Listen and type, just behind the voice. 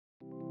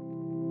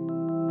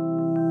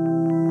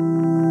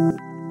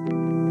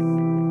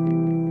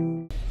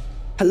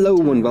Hello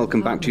and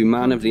welcome back to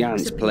Man of the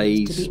Antz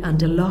Plays... To be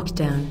under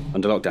lockdown.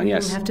 Under lockdown,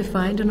 yes. We'll have to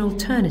find an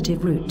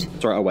alternative route.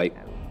 Sorry, I'll wait.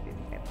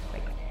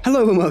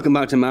 Hello and welcome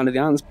back to Man of the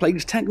Antz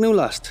Plays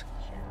Technolust.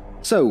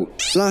 So,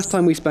 last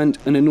time we spent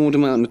an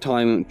inordinate amount of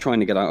time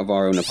trying to get out of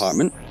our own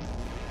apartment.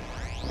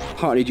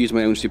 Partly due to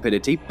my own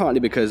stupidity,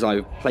 partly because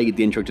I've played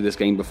the intro to this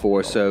game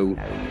before, so...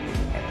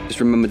 just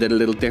remembered it a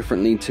little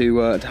differently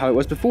to how it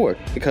was before,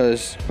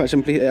 because, quite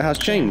simply, it has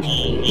changed.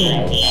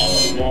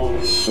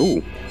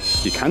 Ooh,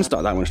 you can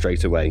start that one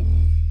straight away.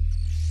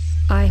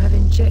 I have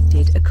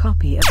injected a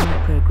copy of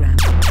my program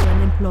into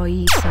an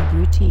employee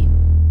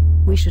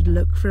subroutine. We should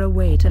look for a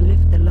way to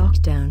lift the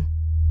lockdown.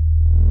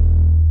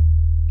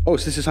 Oh,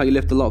 so this is how you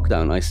lift the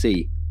lockdown, I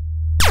see.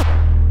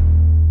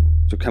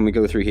 So can we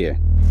go through here?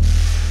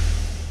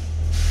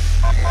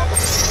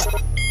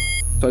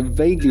 So I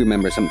vaguely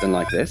remember something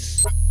like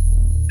this.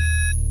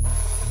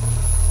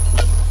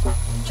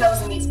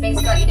 Troubles in meat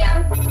space got you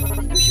down?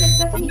 I'm sure it's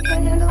nothing you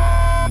can't handle,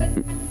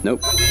 but...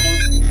 Nope.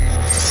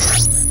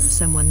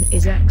 Someone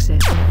is accessing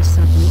the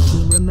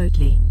subroutine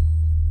remotely.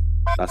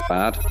 That's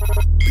bad.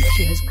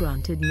 She has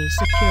granted me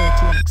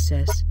security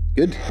access.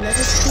 Good. Let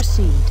us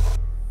proceed.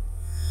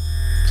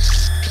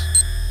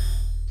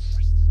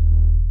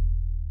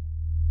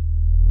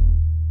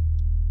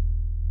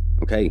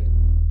 Okay.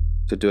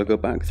 So do I go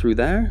back through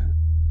there?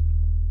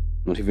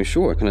 Not even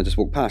sure. Can I just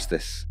walk past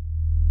this?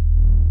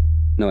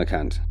 No, I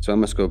can't. So I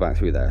must go back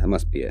through there. That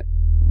must be it.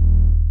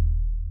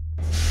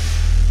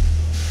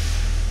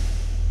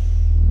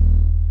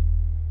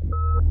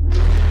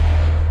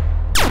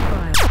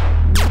 File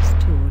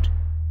restored.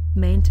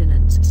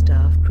 Maintenance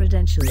staff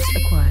credentials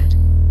acquired.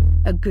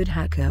 A good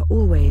hacker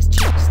always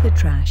checks the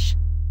trash.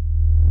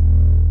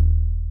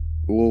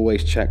 We'll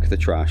always check the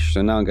trash.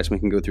 So now I guess we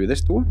can go through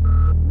this door.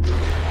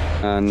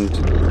 And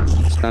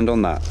stand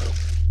on that.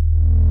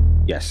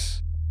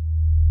 Yes.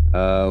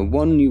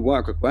 One new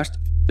work request.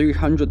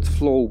 300th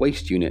floor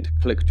waste unit.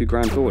 Click to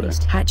grant order. The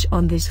waste hatch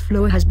on this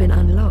floor has been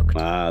unlocked.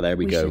 Ah, there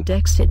we go. We should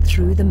exit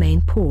through the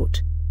main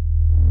port.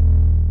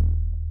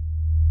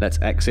 Let's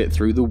exit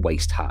through the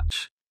waste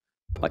hatch.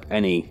 Like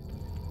any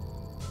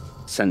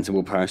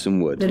sensible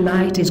person would. The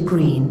light is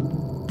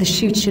green. The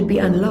chute should be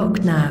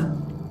unlocked now.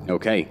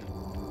 Okay.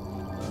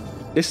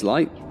 This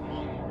light,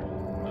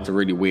 it's a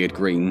really weird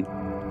green.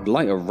 The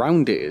light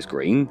around it is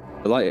green.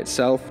 The light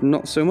itself,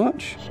 not so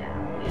much.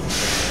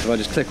 If I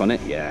just click on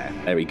it, yeah,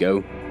 there we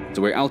go.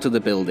 So we're out of the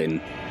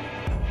building.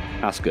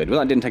 That's good. Well,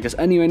 that didn't take us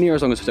anywhere near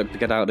as long as it took to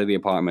get out of the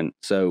apartment.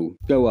 So,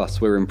 go us,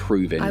 we're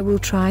improving. I will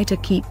try to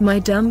keep my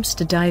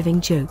dumpster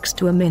diving jokes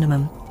to a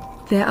minimum.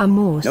 There are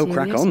more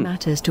serious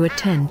matters to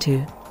attend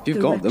to. You've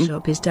got them. The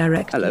Wreckshop is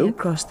directly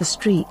across the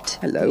street.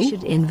 Hello. We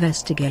should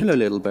investigate. Hello,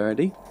 little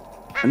birdie.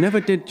 I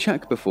never did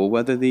check before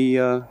whether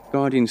the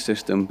Guardian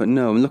system, but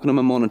no, I'm looking on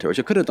my monitor, which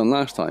I could have done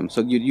last time,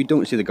 so you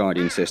don't see the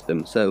Guardian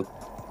system, so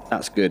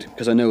that's good,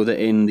 because I know that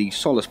in the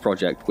Solace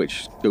project,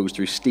 which goes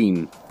through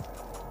Steam,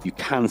 you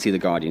can see the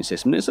Guardian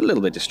system. It's a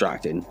little bit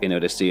distracting, being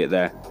able to see it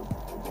there.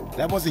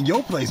 That wasn't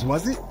your place,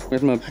 was it?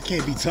 Where's my... I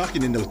can't be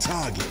talking to no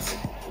targets.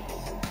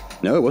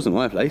 No, it wasn't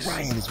my place.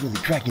 Ryan is really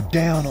cracking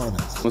down on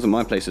us. It wasn't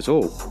my place at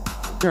all.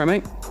 You alright,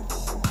 mate?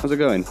 How's it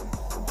going?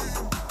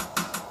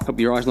 Hope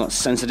your eye's not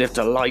sensitive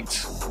to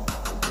light.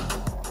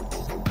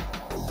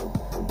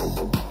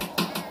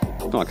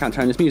 Oh, I can't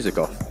turn this music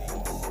off.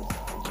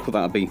 Thought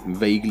that would be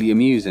vaguely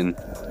amusing.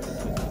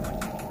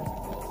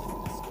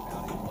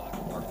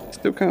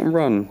 Still can't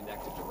run.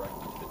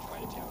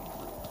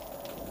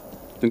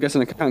 I'm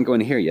guessing I can't go in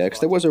here yet,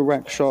 because there was a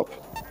Wreckshop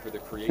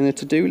in the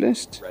to-do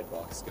list.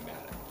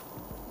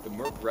 The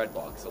Merc Red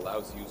Box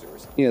allows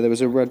users... Yeah, there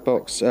was a Red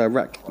Box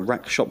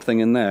Wreckshop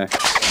thing in there.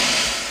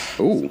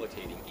 Ooh.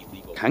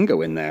 Can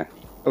go in there.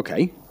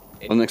 Okay.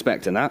 Wasn't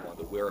expecting that.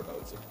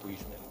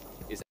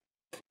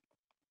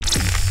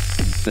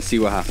 Let's see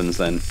what happens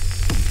then.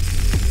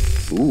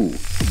 Ooh.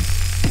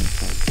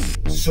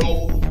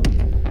 So,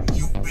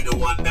 you be the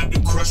one that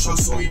the crusher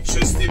so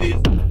interested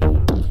in?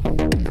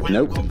 When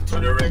Nope. you come to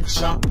the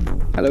Wreckshop.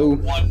 Hello.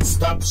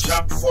 One-stop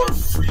shop for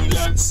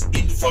freelance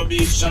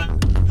information,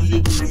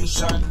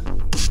 liberation.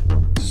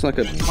 It's like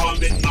a... We call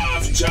it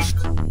off-jack.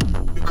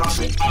 Because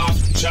it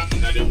off-jack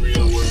in the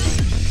real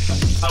world.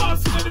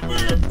 Off in the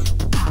Merc.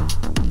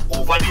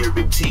 Over there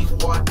be team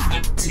 1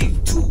 and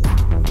team 2.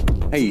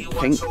 Hey,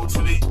 Pink.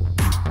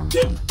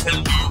 Them tell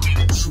me you be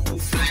the true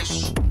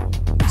flesh.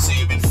 So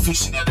you been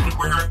fishing out of the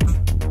Merc,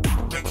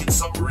 making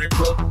some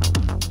ripple,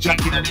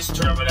 jacking at this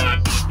terminal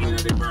and meeting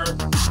in the Merc.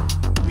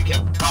 We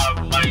can talk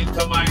mind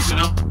to mind, you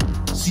know.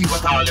 See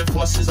what all the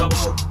fuss is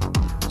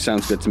about.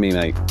 Sounds good to me,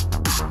 mate.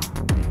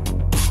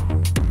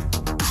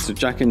 So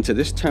jack into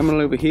this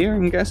terminal over here,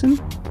 I'm guessing?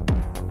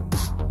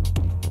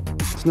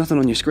 There's nothing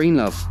on your screen,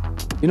 love.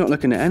 You're not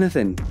looking at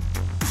anything.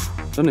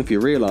 Don't know if you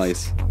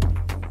realise.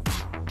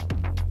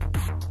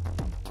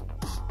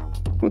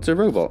 What's a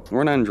robot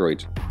or an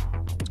android?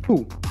 It's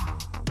cool.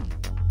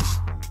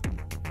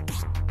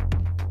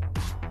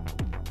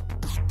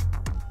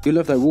 You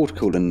love their water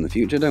cooling in the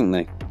future, don't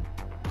they?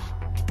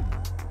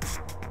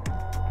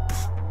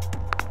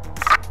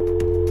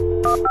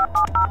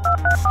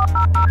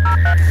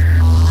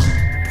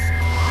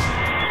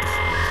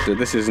 So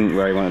this isn't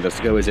where he wanted us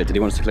to go, is it? Did he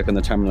want us to click on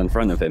the terminal in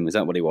front of him? Is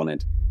that what he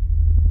wanted?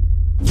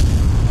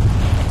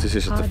 This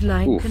is just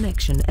Hardline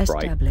connection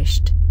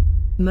established.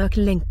 Merc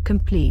link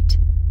complete.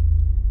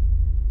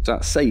 So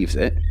that saves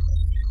it.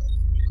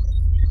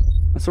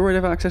 That's already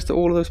have access to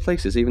all of those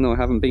places, even though I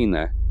haven't been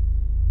there.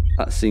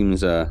 That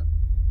seems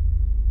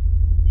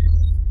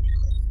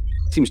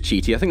seems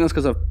cheaty. I think that's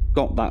because I've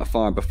got that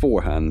far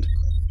beforehand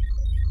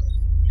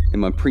in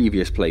my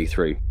previous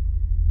playthrough.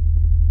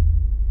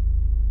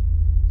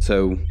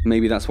 So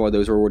maybe that's why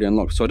those are already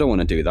unlocked. So I don't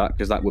want to do that,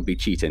 because that would be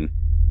cheating.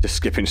 Just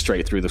skipping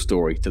straight through the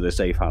story to the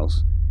safe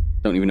house.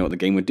 Don't even know what the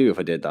game would do if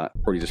I did that.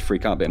 Probably just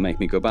freak out a bit and make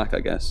me go back, I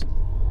guess.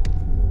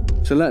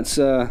 So let's,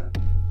 you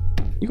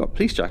got a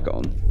police jacket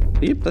on.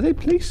 Are they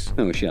police?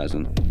 No, she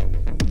hasn't.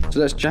 So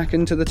let's jack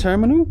into the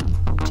terminal.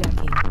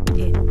 Jacking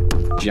in.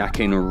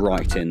 Jacking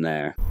right in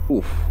there.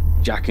 Oof.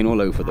 Jacking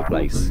all over the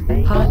place.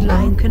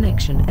 Hardline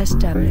connection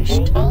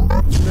established.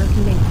 Merc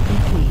link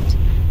complete.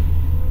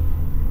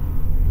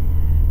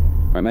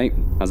 Right, mate.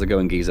 How's it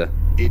going, geezer?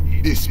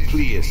 In this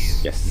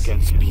place, Yes. you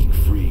can speak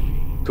free.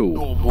 Cool.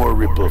 No more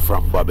ripple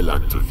from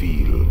Babylon to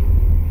feel.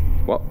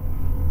 What?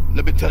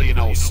 Let me tell you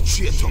now,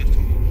 straight up.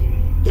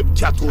 Them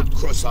catwood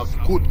cross a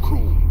good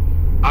crew.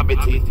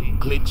 Amity,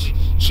 glitch,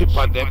 chip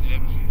on them.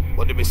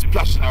 But they be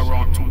splashing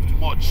around too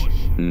much.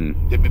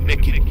 They be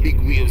making big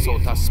waves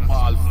out of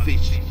small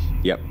fish.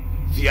 Yep.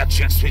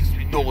 Theatrics with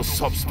no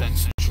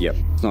substance. Yep.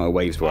 It's not a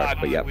waves work,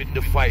 but yep. Win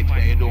the fight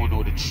when you don't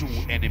know the true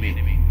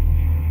enemy.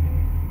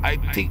 I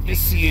think they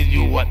seeing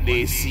you what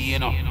they see, you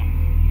know.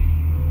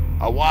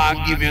 I want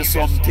to give you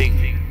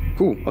something.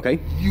 Cool. Okay.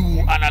 You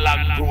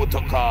analog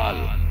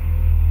protocol.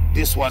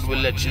 This one will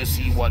let you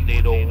see what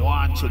they don't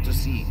want you to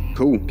see.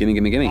 Cool.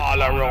 Gimme.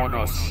 All around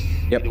us.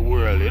 Yep. In the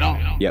world, you know.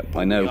 Yep,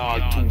 I know. We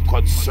are too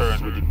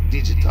concerned with the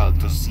digital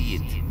to see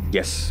it.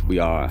 Yes, we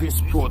are.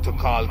 This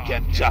protocol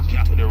can jack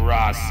into the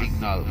raw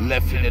signal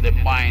left into the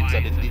minds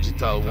of the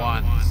digital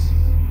ones.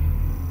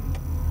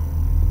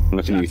 I'm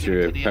looking at you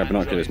through a pair of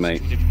binoculars,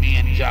 mate.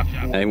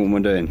 Hey, what am I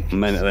doing? I'm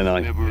men at the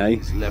night.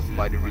 Hey? Left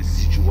by the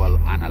residual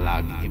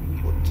analog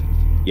input.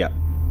 Yep.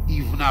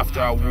 Even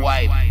after a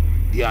while,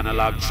 the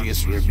analog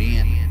trace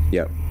remain.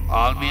 Yep.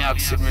 All me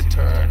ask in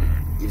return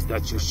is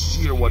that you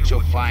share what you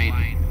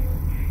find.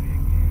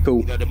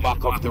 Cool. At the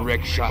back of the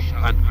Wreckshop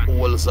and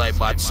all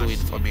Zaibatsu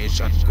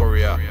information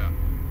courier.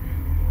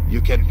 You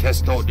can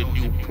test out the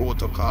new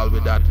protocol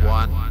with that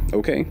one.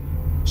 Okay.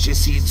 She's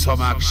seen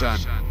some action.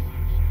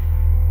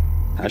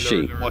 Has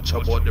she? Learn much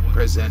about the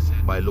present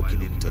by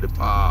looking into the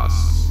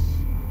past.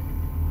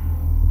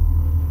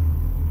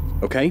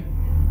 Okay.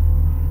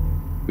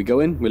 We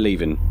going? We're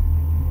leaving.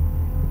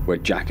 We're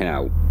jacking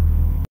out.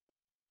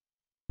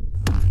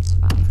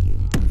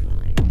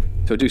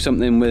 So do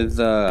something with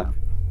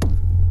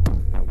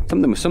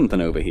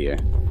something over here.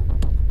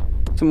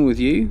 Something with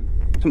you?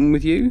 Something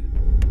with you?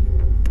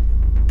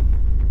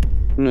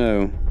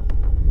 No.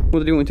 What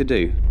did you want me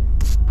to do?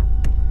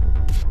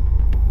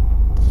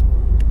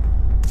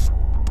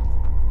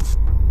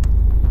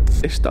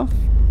 This stuff?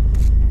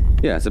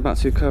 Yeah, it's about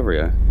to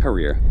courier.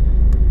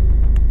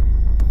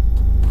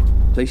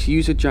 Place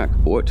user jack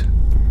port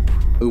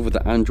over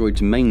the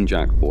Android's main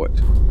jack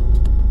port.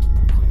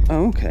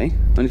 Oh, okay.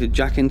 I need to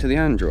jack into the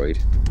Android.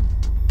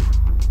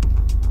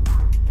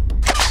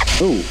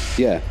 Oh,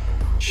 yeah.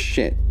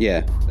 Shit,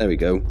 yeah. There we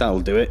go.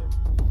 That'll do it.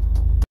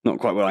 Not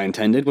quite what I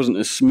intended. Wasn't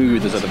as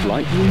smooth as I'd have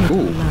liked.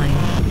 Ooh.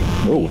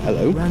 Oh,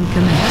 hello. Run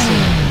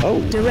commencing.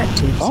 Oh.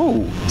 Directives.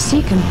 Oh.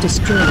 Seek and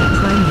destroy the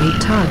primary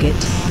target.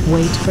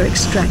 Wait for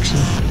extraction.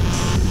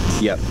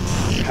 Yep.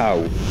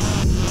 How?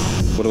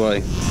 What do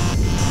I...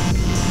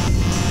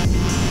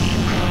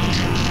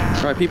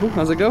 Right, people,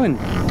 how's it going?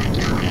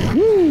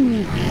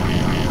 Woo!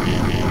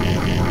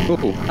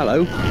 Oh,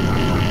 hello.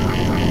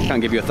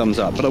 Can't give you a thumbs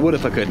up, but I would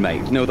if I could,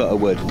 mate. Know that I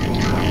would.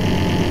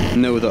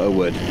 Know that I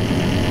would.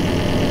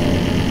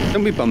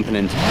 Don't be bumping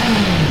into...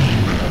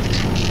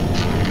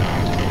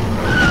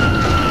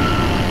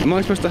 Am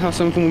I supposed to have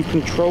some form of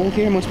control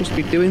here? Am I supposed to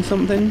be doing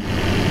something?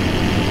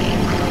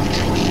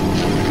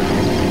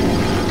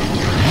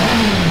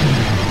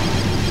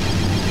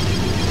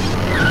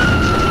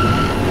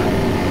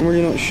 I'm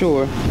really not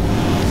sure.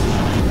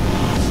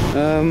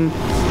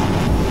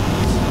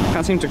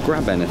 Can't seem to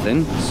grab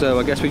anything, so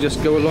I guess we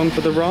just go along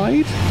for the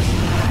ride?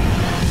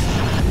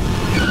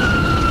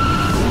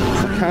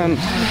 I can't...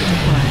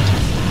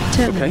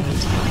 Terminate. Okay.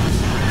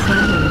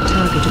 Primary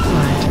target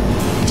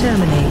acquired.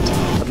 Terminate.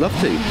 I'd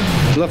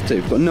love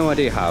to, but no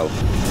idea how.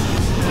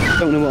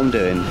 Don't know what I'm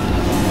doing.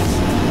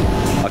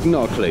 I've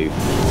not a clue.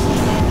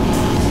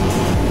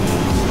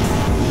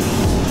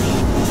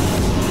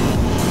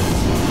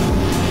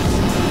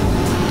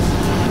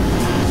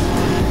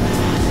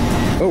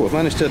 Oh, I've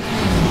managed to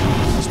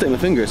stick my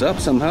fingers up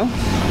somehow.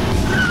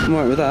 I'm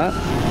alright with that.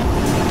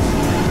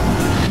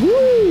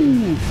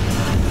 Woo!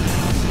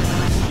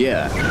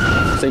 Yeah.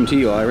 Same to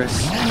you,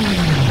 Iris.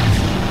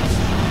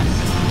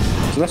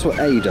 So that's what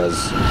A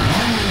does.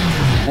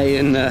 A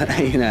and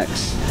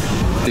X.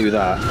 do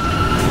that.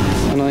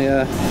 And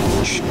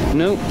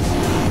no.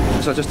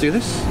 So I just do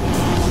this?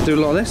 Do a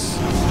lot of this?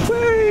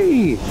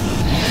 Whee!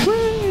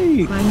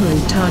 Whee!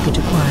 Primary target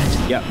acquired.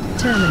 Yep.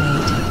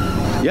 Terminate.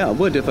 Yeah, I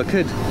would if I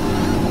could.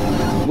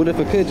 Would if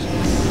I could.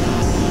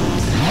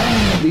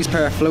 These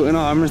pair of floating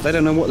arms, they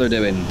don't know what they're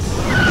doing.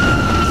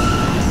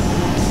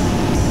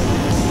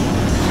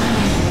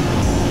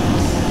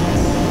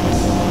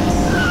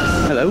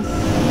 Hello?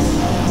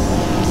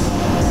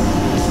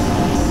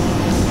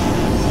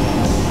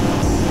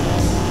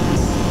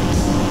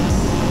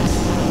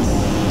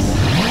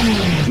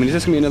 I mean, is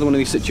this going to be another one of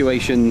these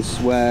situations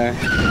where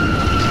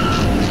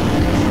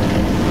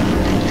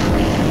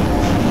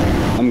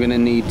I'm going to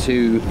need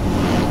to...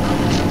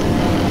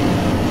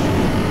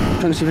 I'm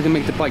trying to see if I can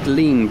make the bike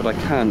lean, but I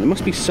can't. There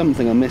must be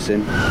something I'm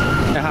missing.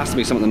 There has to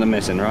be something I'm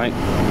missing, right?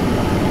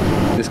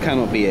 This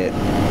cannot be it.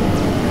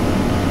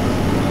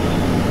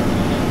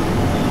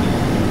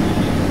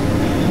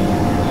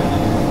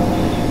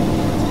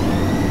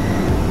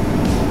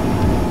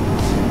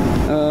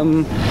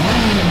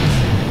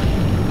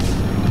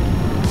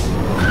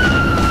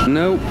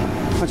 No,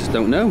 I just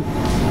don't know.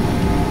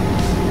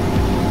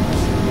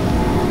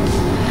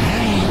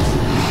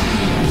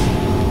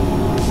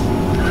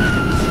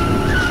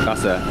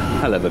 That's a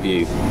hell of a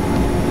view.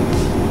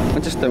 I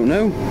just don't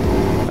know.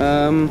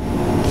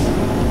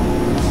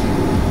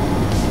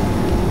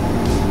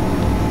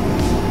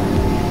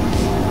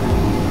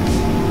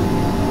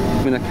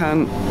 I mean, I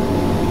can't.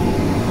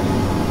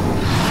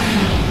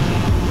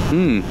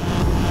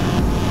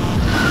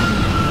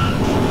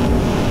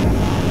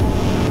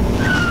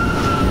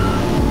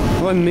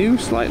 Do I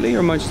move slightly, or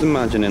am I just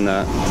imagining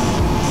that? I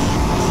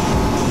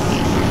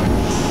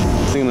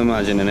think I'm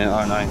imagining it,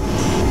 aren't I?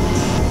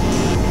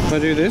 If I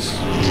do this?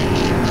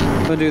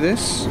 If I do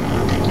this?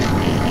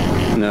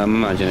 No, I'm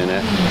imagining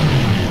it.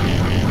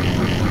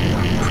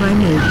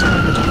 Primary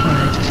target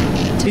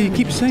acquired. You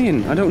keep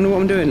saying, I don't know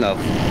what I'm doing, love.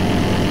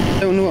 I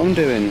don't know what I'm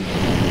doing.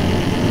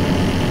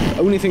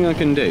 The only thing I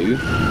can do...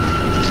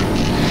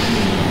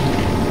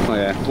 Oh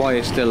yeah, Y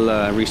is still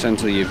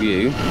recenter your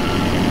view.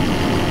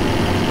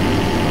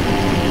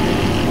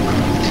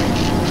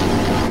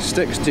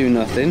 Sticks do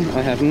nothing.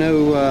 I have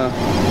no...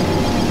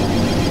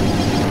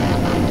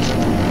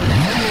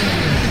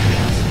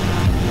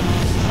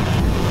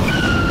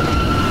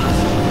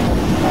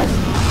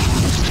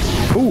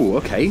 Ooh,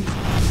 okay.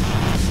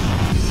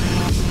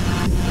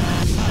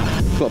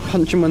 Got to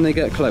punch them when they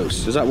get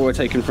close. Is that what we're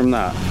taking from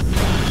that?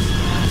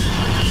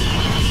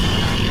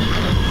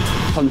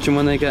 Punch them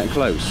when they get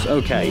close.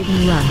 Okay.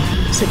 Run.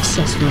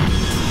 Successful.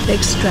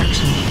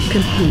 Extraction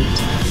complete.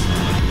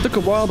 Took a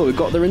while, but we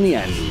got there in the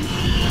end.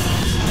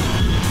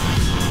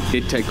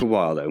 Did take a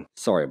while though.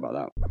 Sorry about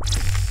that.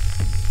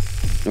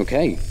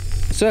 Okay.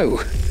 So,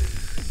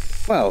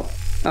 well,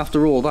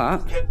 after all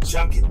that. Get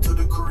jacket to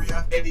the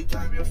courier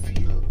anytime you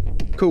feel.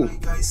 Cool.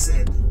 Like I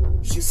said,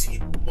 she's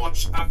seen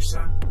much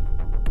action.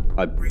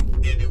 I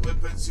Bring any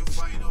weapons you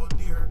find out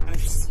there and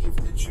see if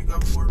they trigger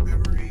more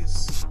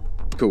memories.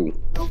 Cool.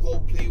 Now go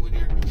play with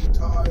your new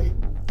toy.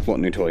 What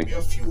new toy? Maybe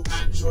a few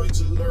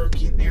androids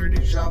lurking near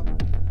the shop.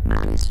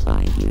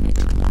 -5 unit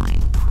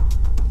online.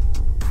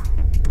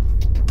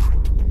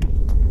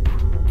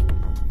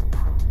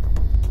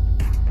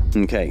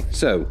 Okay,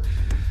 so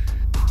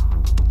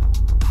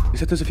he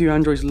said there's a few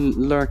androids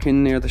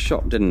lurking near the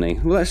shop, didn't he?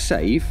 Well, let's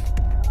save.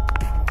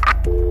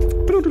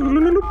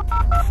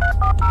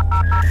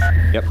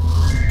 Yep.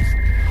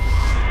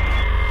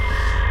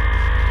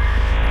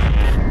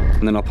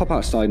 And then I'll pop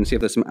outside and see if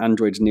there's some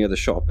androids near the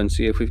shop and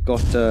see if we've got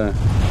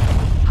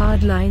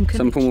Hardline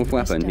some form of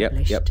weapon.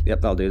 Yep,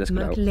 that'll do. Let's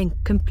get out. Link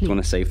complete. Just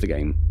want to save the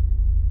game.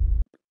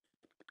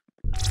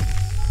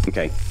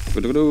 Okay.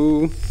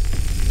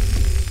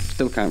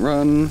 Still can't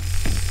run.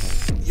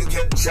 You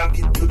can jack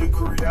into the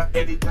courier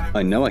anytime.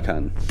 I know I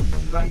can.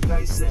 Like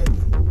I said,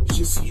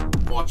 she's seen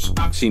much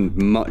action. Seen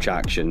much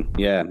action.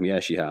 Yeah,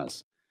 she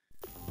has.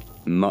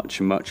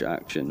 Much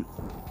action.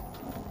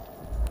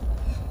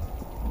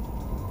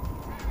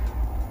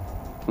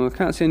 Well, I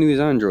can't see any of these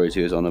androids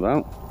he was on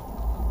about.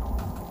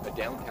 A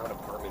downtown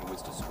apartment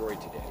was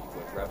destroyed today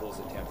when rebels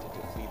attempted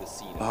to flee the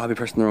scene. Oh, I'll be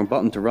pressing the wrong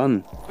button to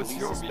run. Police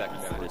suspect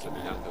members of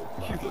Cathode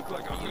Club. You look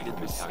like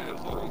 100% a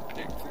little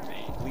dick for me.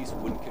 Police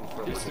wouldn't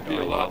confirm Used to be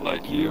a lot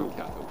like you.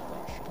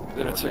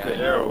 Then I took an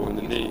arrow in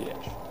the knee.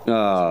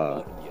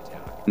 Ah,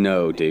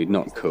 no, dude,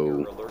 not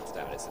cool.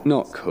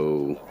 Not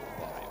cool.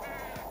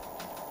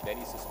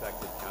 Many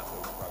suspected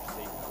Cathode Crush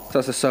safe house. So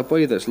that's a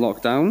subway that's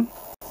locked down.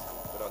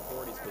 But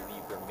authorities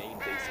believe their main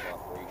base of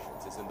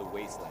operations is in the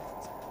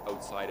wastelands,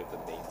 outside of the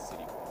main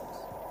city walls.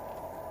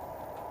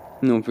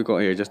 No, what we got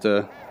here? Just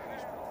a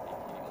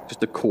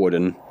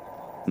cordon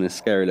and a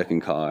scary looking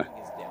car.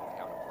 His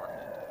downtown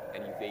apartment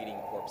and evading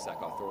CorpSec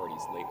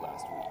authorities late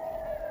last week.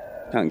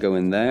 Can't go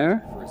in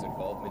there. For his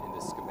involvement in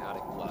the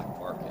schematic black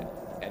market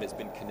and has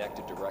been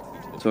connected directly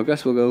to the. So I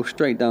guess we'll go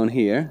straight down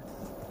here.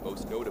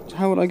 Most notably,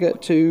 How would I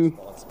get to?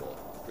 responsible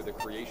for after the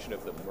creation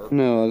of the Merc.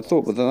 No, I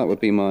thought that would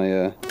be my.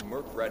 The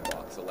Merc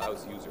Redbox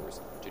allows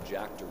users to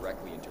jack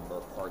directly into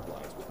Merc hard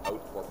lines without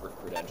corporate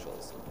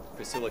credentials,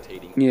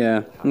 facilitating.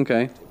 Yeah.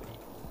 Okay. Activity.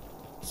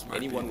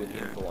 Anyone with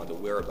info on the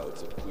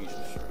whereabouts of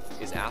Queensland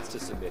is asked to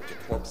submit to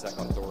CorpSec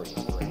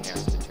authorities for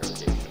enhanced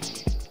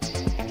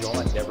interrogation.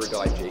 John Never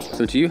Die Jacobs.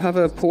 So do you have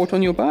a port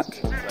on your back?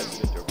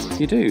 President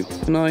of You do.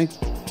 Can I?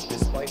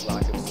 Despite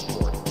lack of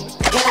support from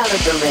the Get out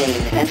of the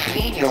rain and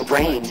feed your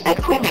brain at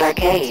Quinn's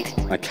Arcade.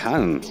 I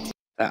can.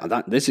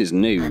 This is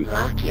new.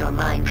 Unlock your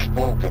mind's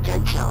full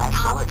potential as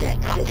holodeck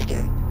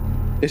visitor.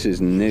 This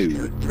is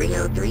new.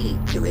 303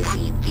 to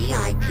receive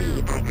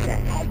VIP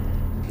access.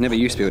 Never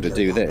used to be able to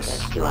do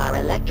this. To our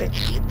electric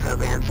sheep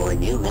program for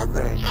new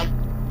members.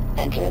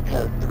 Enter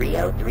code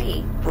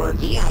 303 for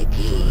VIP.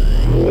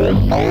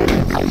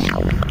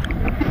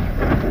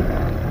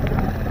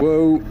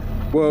 Whoa,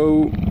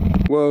 whoa,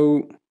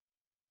 whoa.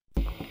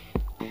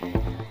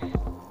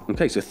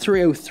 Okay, so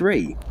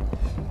 303.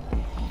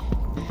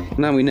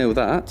 Now we know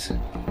that.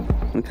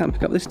 I can't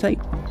pick up this tape.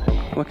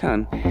 Oh, I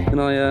can. Can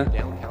I,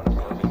 downtown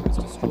apartment was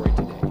destroyed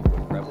today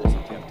when rebels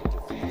attempted to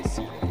flee the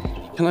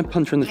scene. Can I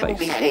punch her in the You'll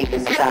be face? safe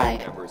inside.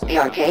 The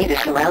arcade is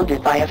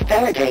surrounded by a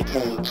Faraday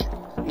cage.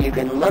 You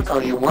can look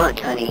all you want,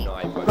 honey.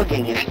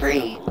 Looking is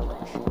free.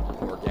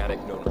 Organic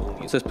known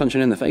only It says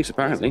punching in the face,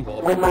 apparently.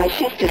 When my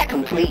shift is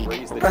complete,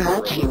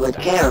 perhaps you would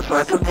care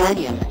for a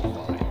companion.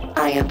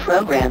 I am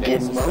programmed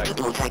in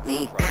multiple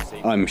techniques.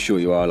 I'm sure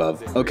you are,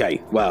 love.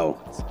 Okay, well,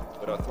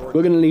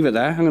 we're going to leave it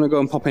there. I'm going to go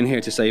and pop in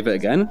here to save it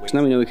again. So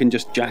now we know we can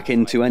just jack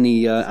into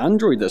any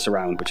Android that's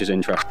around, which is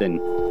interesting.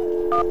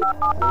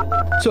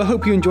 So I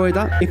hope you enjoyed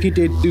that. If you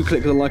did, do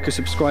click the like or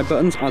subscribe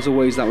buttons. As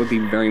always, that would be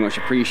very much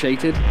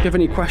appreciated. If you have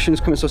any questions,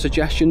 comments or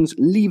suggestions,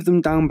 leave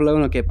them down below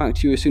and I'll get back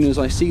to you as soon as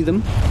I see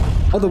them.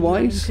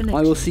 Otherwise,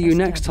 I will see you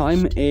next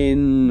time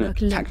in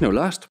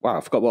Technolust. Wow,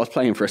 I forgot what I was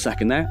playing for a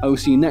second there. I will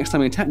see you next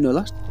time in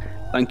Technolust.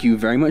 Thank you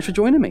very much for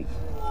joining me.